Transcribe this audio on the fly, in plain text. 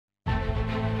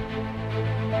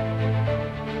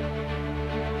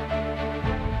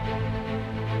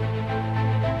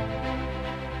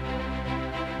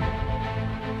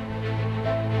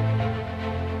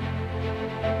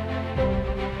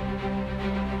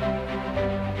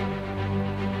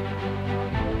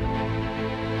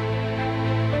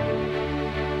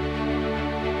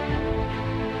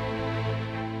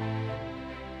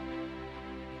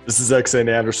is XN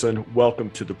Anderson.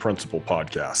 Welcome to the Principle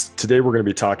Podcast. Today we're going to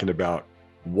be talking about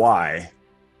why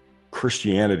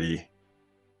Christianity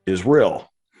is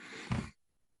real.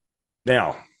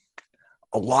 Now,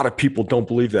 a lot of people don't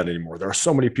believe that anymore. There are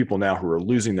so many people now who are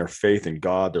losing their faith in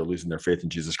God. They're losing their faith in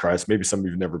Jesus Christ. Maybe some of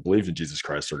you have never believed in Jesus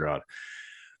Christ or God.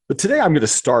 But today I'm going to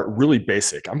start really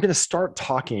basic. I'm going to start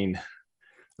talking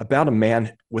about a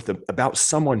man about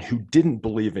someone who didn't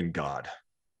believe in God,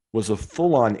 was a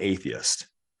full-on atheist,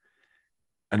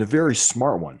 and a very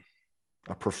smart one,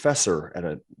 a professor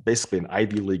at basically an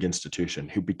Ivy League institution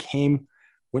who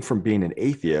went from being an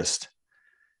atheist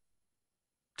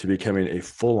to becoming a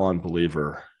full-on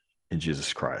believer in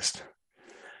Jesus Christ.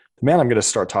 The man I'm going to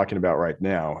start talking about right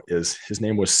now his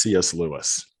name was C.S.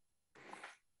 Lewis.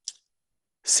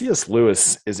 C.S.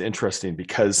 Lewis is interesting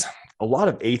because a lot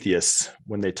of atheists,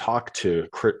 when they talk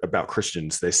about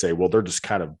Christians, they say, well,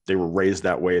 they were raised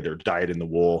that way. They're dyed in the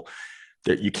wool.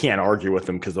 That you can't argue with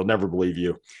them because they'll never believe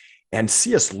you. And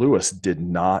C.S. Lewis did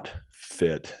not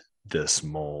fit this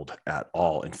mold at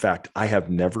all. In fact, I have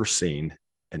never seen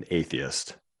an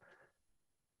atheist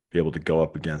be able to go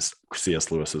up against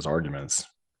C.S. Lewis's arguments.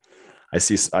 I've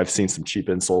seen some cheap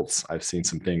insults. I've seen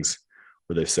some things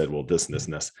where they've said, well, this and this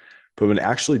and this. But when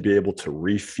actually be able to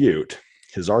refute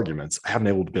his arguments, I haven't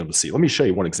been able to see. Let me show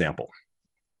you one example.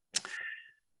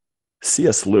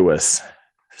 C.S. Lewis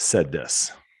said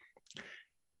this.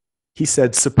 He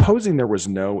said, supposing there was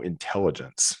no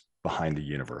intelligence behind the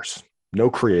universe, no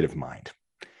creative mind.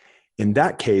 In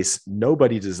that case,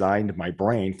 nobody designed my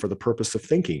brain for the purpose of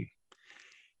thinking.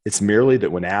 It's merely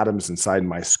that when atoms inside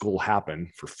my skull happen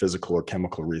for physical or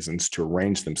chemical reasons to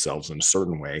arrange themselves in a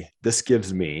certain way, this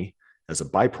gives me, as a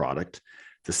byproduct,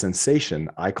 the sensation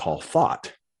I call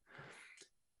thought.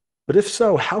 But if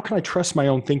so, how can I trust my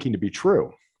own thinking to be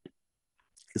true?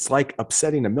 It's like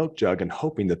upsetting a milk jug and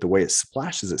hoping that the way it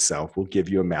splashes itself will give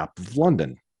you a map of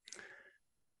London.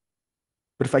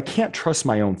 But if I can't trust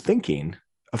my own thinking,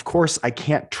 of course, I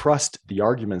can't trust the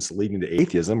arguments leading to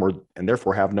atheism and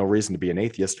therefore have no reason to be an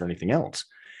atheist or anything else.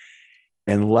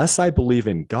 Unless I believe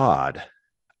in God,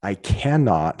 I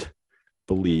cannot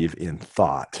believe in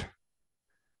thought.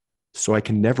 So I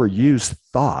can never use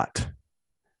thought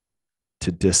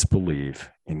to disbelieve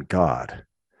in God.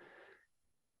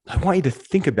 I want you to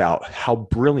think about how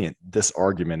brilliant this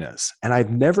argument is. And I've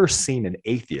never seen an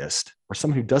atheist or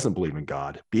someone who doesn't believe in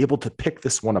God be able to pick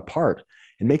this one apart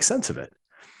and make sense of it.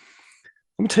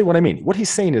 Let me tell you what I mean. What he's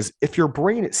saying is if your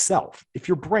brain is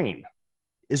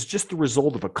just the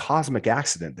result of a cosmic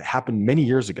accident that happened many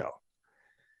years ago,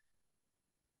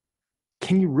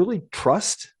 can you really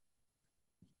trust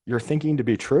your thinking to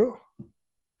be true?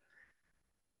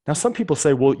 Now, some people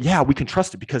say, well, yeah, we can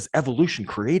trust it because evolution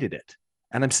created it.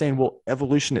 And I'm saying, well,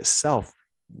 evolution itself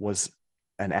was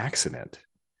an accident.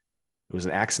 It was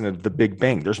an accident of the Big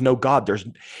Bang. There's no God.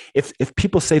 If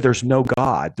people say there's no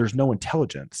God, there's no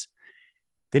intelligence,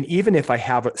 then even if I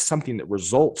have something that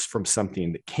results from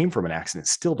something that came from an accident,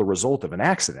 it's still the result of an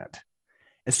accident.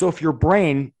 And so if your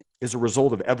brain is a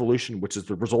result of evolution, which is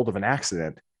the result of an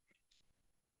accident,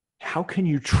 how can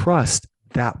you trust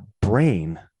that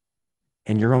brain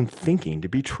and your own thinking to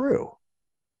be true?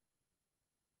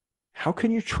 How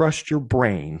can you trust your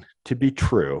brain to be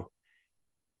true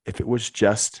if it was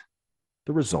just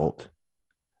the result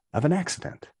of an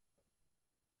accident?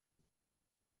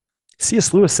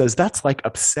 C.S. Lewis says that's like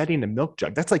upsetting a milk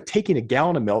jug. That's like taking a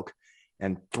gallon of milk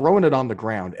and throwing it on the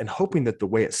ground and hoping that the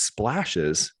way it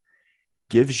splashes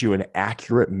gives you an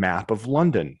accurate map of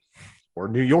London or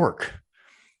New York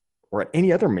or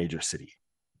any other major city.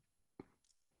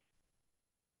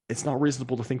 It's not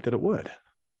reasonable to think that it would.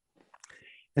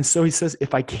 And so he says,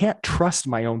 if I can't trust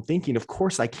my own thinking, of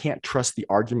course, I can't trust the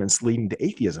arguments leading to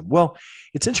atheism. Well,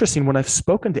 it's interesting when I've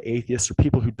spoken to atheists or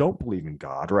people who don't believe in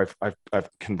God, or I've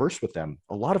conversed with them,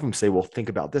 a lot of them say, well, think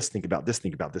about this, think about this,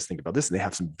 think about this, think about this. And they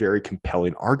have some very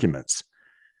compelling arguments.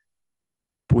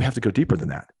 But we have to go deeper than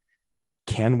that.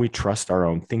 Can we trust our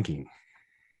own thinking?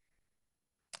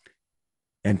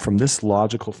 And from this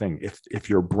logical thing, if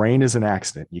your brain is an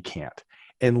accident, you can't.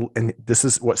 And this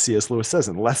is what C.S. Lewis says,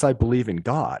 unless I believe in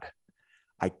God,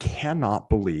 I cannot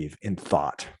believe in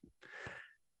thought.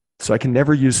 So I can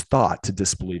never use thought to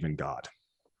disbelieve in God.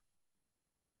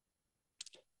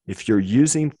 If you're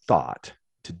using thought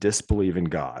to disbelieve in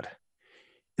God,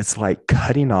 it's like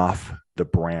cutting off the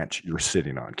branch you're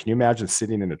sitting on. Can you imagine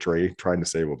sitting in a tree trying to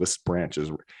say, well, this branch is,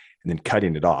 and then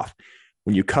cutting it off?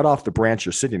 When you cut off the branch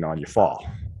you're sitting on, you fall.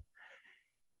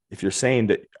 If you're saying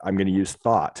that I'm going to use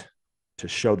thought to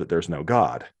show that there's no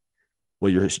God,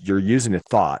 well, you're using a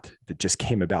thought that just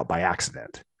came about by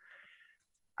accident.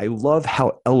 I love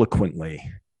how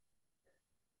eloquently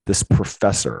this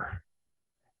professor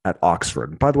at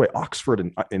Oxford. And by the way,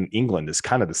 Oxford in England is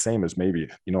kind of the same as maybe,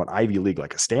 an Ivy League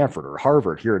like a Stanford or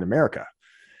Harvard here in America.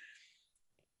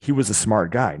 He was a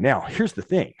smart guy. Now, here's the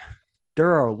thing.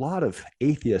 There are a lot of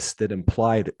atheists that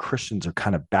imply that Christians are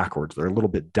kind of backwards. They're a little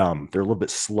bit dumb. They're a little bit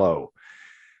slow.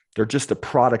 They're just a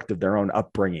product of their own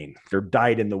upbringing. They're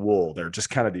dyed in the wool. They're just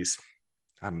kind of these,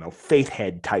 I don't know, faith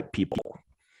head type people.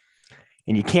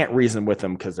 And you can't reason with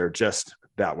them because they're just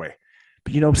that way.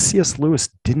 But C.S. Lewis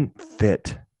didn't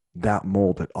fit that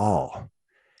mold at all.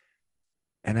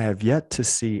 And I have yet to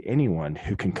see anyone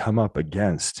who can come up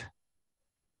against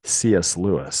C.S.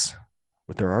 Lewis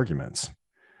with their arguments.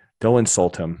 They'll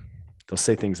insult him. They'll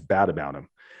say things bad about him,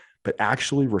 but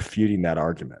actually refuting that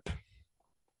argument.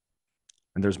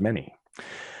 And there's many.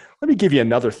 Let me give you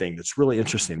another thing that's really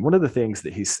interesting. One of the things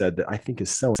that he said that I think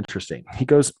is so interesting. He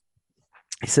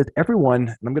said, everyone,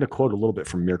 and I'm going to quote a little bit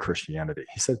from Mere Christianity.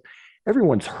 He said,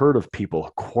 everyone's heard of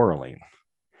people quarreling.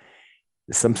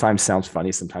 It sometimes sounds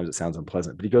funny. Sometimes it sounds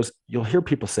unpleasant, but he goes, you'll hear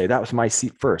people say, that was my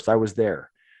seat first. I was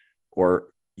there. Or,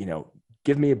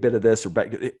 give me a bit of this, or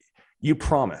you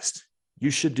promised you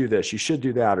should do this, you should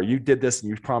do that, or you did this and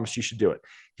you promised you should do it.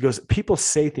 He goes, people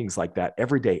say things like that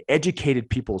every day, educated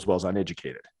people as well as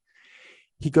uneducated.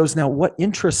 He goes, now what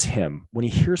interests him when he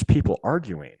hears people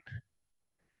arguing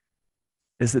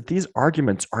is that these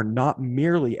arguments are not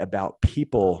merely about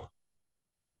people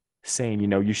saying,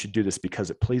 you should do this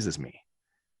because it pleases me.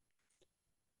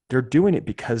 They're doing it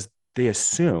because they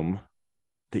assume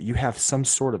that you have some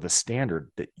sort of a standard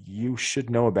that you should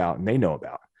know about and they know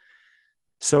about.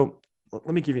 So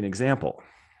let me give you an example.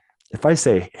 If I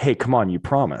say, hey, come on, you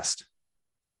promised,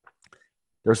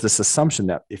 there's this assumption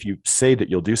that if you say that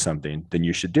you'll do something, then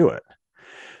you should do it.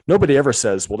 Nobody ever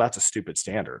says, well, that's a stupid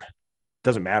standard. It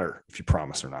doesn't matter if you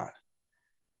promise or not.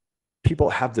 People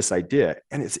have this idea,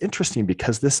 and it's interesting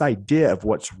because this idea of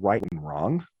what's right and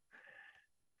wrong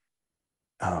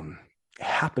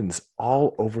happens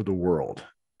all over the world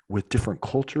with different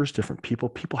cultures, different people.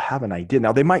 People have an idea.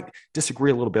 Now, they might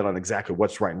disagree a little bit on exactly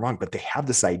what's right and wrong, but they have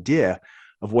this idea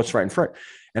of what's right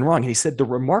and wrong. And he said, the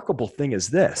remarkable thing is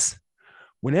this: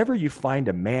 whenever you find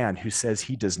a man who says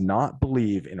he does not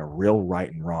believe in a real right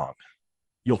and wrong,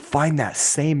 you'll find that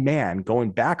same man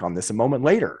going back on this a moment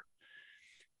later.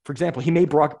 For example, he may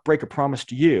break a promise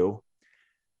to you,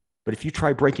 but if you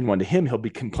try breaking one to him, he'll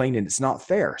be complaining it's not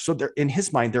fair. So there, in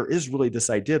his mind, there is really this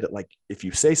idea that, like, if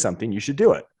you say something, you should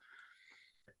do it.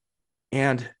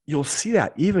 And you'll see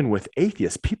that even with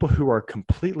atheists, people who are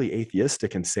completely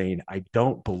atheistic and saying, I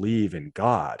don't believe in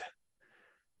God.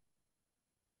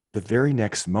 The very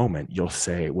next moment, you'll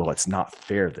say, well, it's not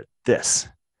fair that this,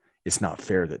 it's not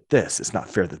fair that this, it's not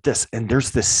fair that this. And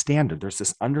there's this standard, there's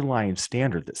this underlying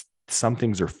standard that some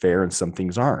things are fair and some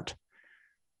things aren't.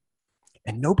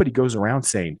 And nobody goes around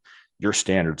saying, your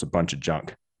standard's a bunch of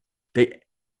junk. They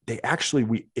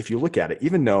actually, if you look at it,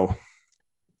 even though,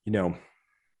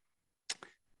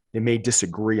 they may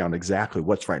disagree on exactly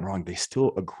what's right and wrong, they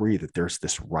still agree that there's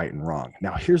this right and wrong.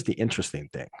 Now, here's the interesting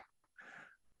thing.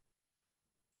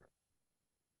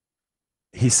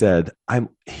 He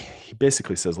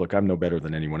basically says, look, I'm no better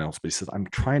than anyone else, but he says, I'm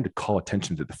trying to call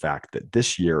attention to the fact that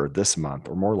this year or this month,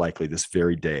 or more likely this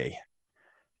very day,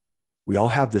 we all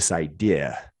have this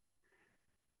idea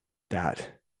that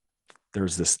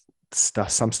there's this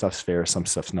stuff, some stuff's fair, some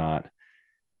stuff's not.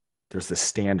 There's this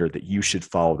standard that you should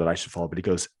follow, that I should follow. But he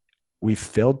goes, we've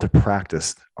failed to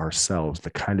practice ourselves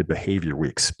the kind of behavior we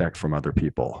expect from other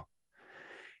people.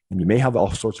 And you may have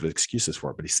all sorts of excuses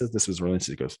for it, but he says this was really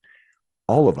interesting. He goes,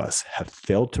 all of us have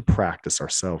failed to practice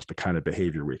ourselves the kind of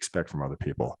behavior we expect from other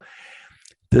people.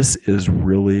 This is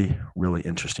really, really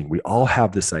interesting. We all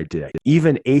have this idea.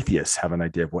 Even atheists have an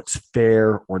idea of what's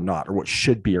fair or not, or what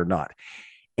should be or not.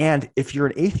 And if you're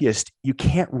an atheist, you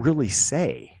can't really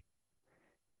say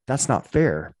that's not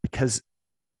fair, because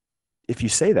if you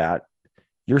say that,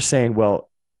 you're saying, well,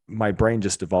 my brain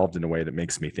just evolved in a way that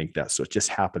makes me think that. So it just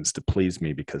happens to please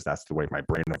me because that's the way my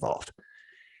brain evolved.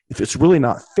 If it's really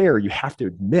not fair, you have to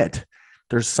admit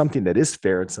there's something that is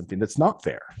fair and something that's not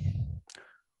fair.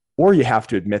 Or you have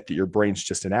to admit that your brain's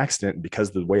just an accident, and because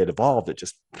of the way it evolved, it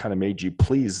just kind of made you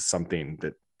please something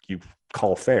that you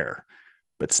call fair,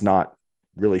 but it's not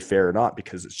really fair or not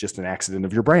because it's just an accident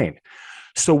of your brain.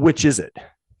 So which is it?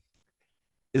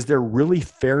 Is there really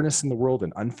fairness in the world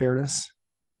and unfairness?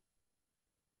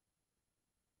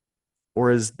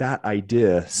 Or is that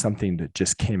idea something that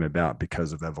just came about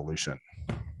because of evolution?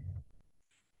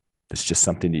 It's just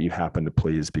something that you happen to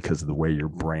please because of the way your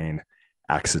brain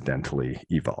accidentally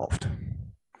evolved.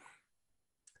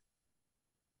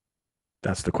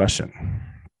 That's the question.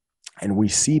 And we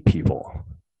see people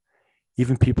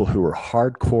even people who are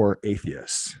hardcore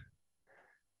atheists,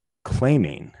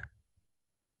 claiming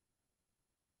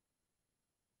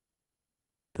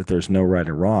that there's no right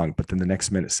or wrong, but then the next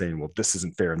minute saying, well, this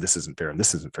isn't fair, and this isn't fair, and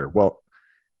this isn't fair. Well,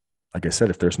 like I said,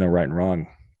 if there's no right and wrong,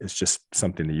 it's just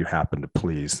something that you happen to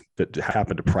please, that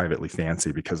happen to privately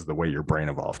fancy because of the way your brain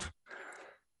evolved.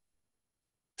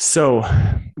 So,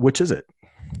 which is it?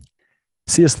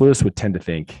 C.S. Lewis would tend to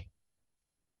think,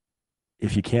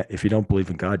 if you don't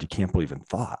believe in God, you can't believe in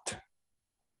thought.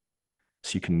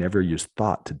 So you can never use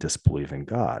thought to disbelieve in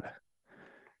God.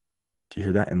 Do you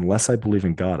hear that? Unless I believe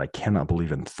in God, I cannot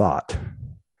believe in thought.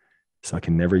 So I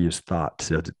can never use thought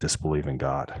to disbelieve in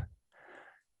God.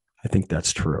 I think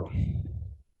that's true.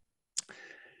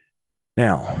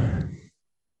 Now,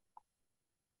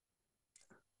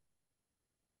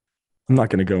 I'm not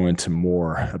going to go into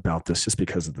more about this just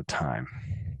because of the time.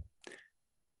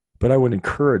 But I would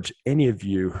encourage any of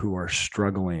you who are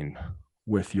struggling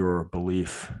with your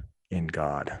belief in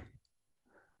God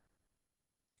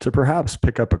to perhaps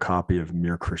pick up a copy of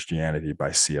Mere Christianity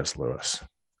by C.S. Lewis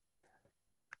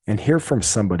and hear from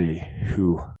somebody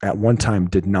who at one time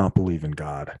did not believe in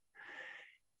God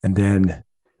and then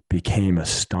became a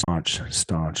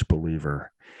staunch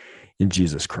believer in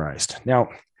Jesus Christ. Now,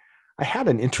 I had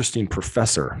an interesting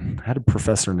professor. I had a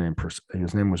professor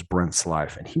his name was Brent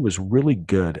Slife, and he was really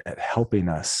good at helping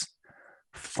us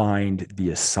find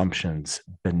the assumptions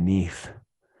beneath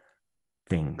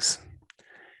things.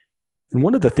 And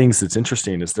one of the things that's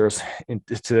interesting is in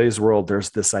today's world,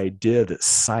 there's this idea that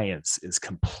science is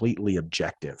completely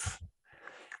objective,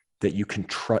 that you can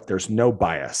trust, there's no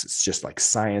bias. It's just like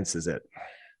science is it.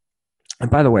 And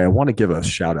by the way, I want to give a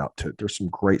shout out to, there's some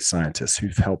great scientists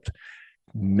who've helped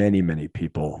many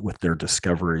people with their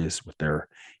discoveries, with their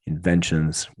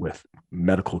inventions, with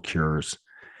medical cures,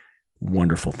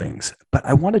 wonderful things. But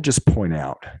I want to just point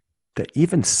out that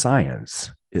even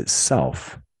science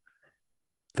itself,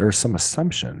 there are some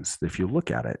assumptions that if you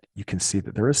look at it, you can see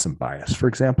that there is some bias. For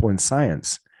example, in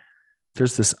science,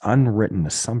 there's this unwritten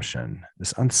assumption,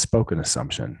 this unspoken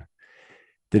assumption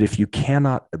that if you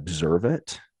cannot observe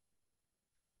it,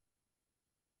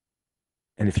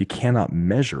 and if you cannot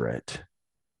measure it,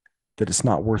 that it's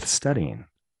not worth studying.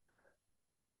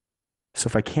 So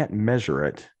if I can't measure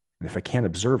it, and if I can't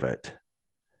observe it,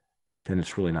 then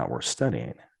it's really not worth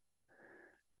studying.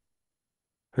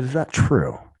 But is that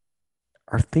true?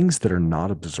 Are things that are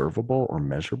not observable or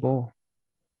measurable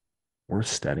worth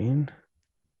studying?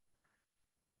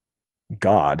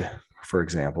 God, for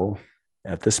example,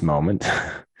 at this moment,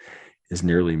 is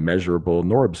nearly measurable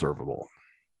nor observable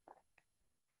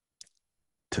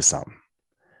to some,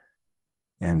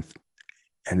 and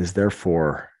is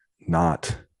therefore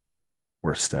not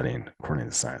worth studying according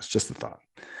to science. Just a thought.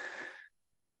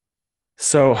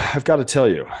 So I've got to tell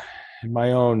you, in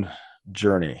my own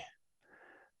journey,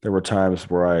 there were times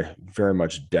where I very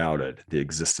much doubted the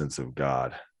existence of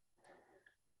God.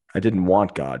 I didn't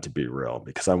want God to be real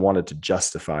because I wanted to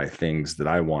justify things that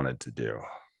I wanted to do.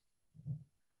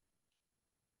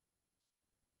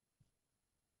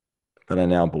 But I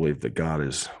now believe that God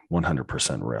is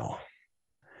 100% real.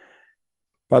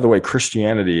 By the way,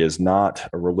 Christianity is not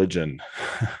a religion.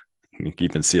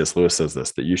 Even C.S. Lewis says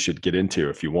this, that you should get into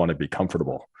if you want to be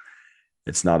comfortable.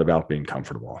 It's not about being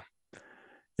comfortable.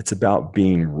 It's about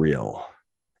being real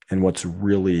and what's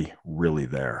really, really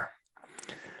there.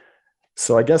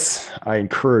 So I guess I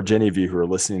encourage any of you who are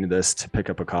listening to this to pick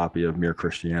up a copy of Mere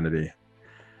Christianity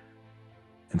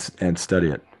and study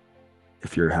it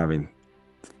if you're having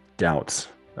doubts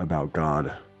about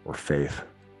God or faith.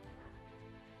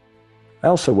 I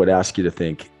also would ask you to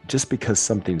think, just because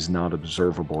something's not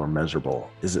observable or measurable,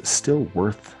 is it still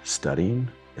worth studying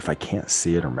if I can't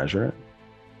see it or measure it?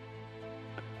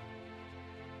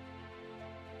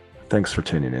 Thanks for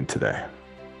tuning in today.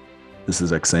 This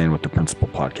is Xane with the Principal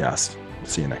Podcast.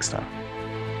 See you next time.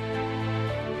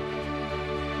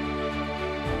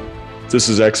 This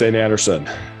is Xane Anderson.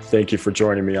 Thank you for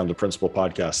joining me on the Principal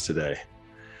Podcast today.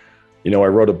 You know, I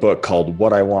wrote a book called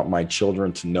What I Want My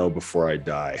Children to Know Before I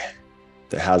Die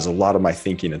that has a lot of my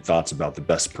thinking and thoughts about the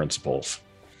best principles.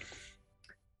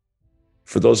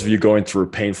 For those of you going through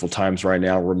painful times right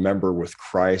now, remember, with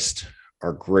Christ,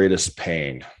 our greatest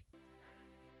pain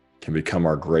can become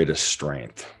our greatest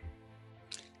strength.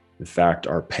 In fact,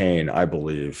 our pain, I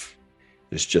believe,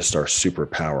 is just our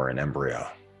superpower in embryo.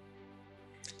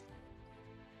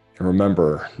 And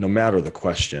remember, no matter the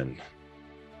question,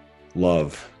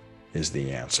 love is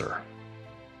the answer.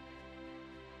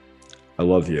 I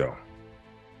love you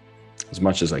as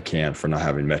much as I can for not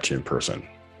having met you in person.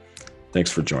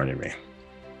 Thanks for joining me.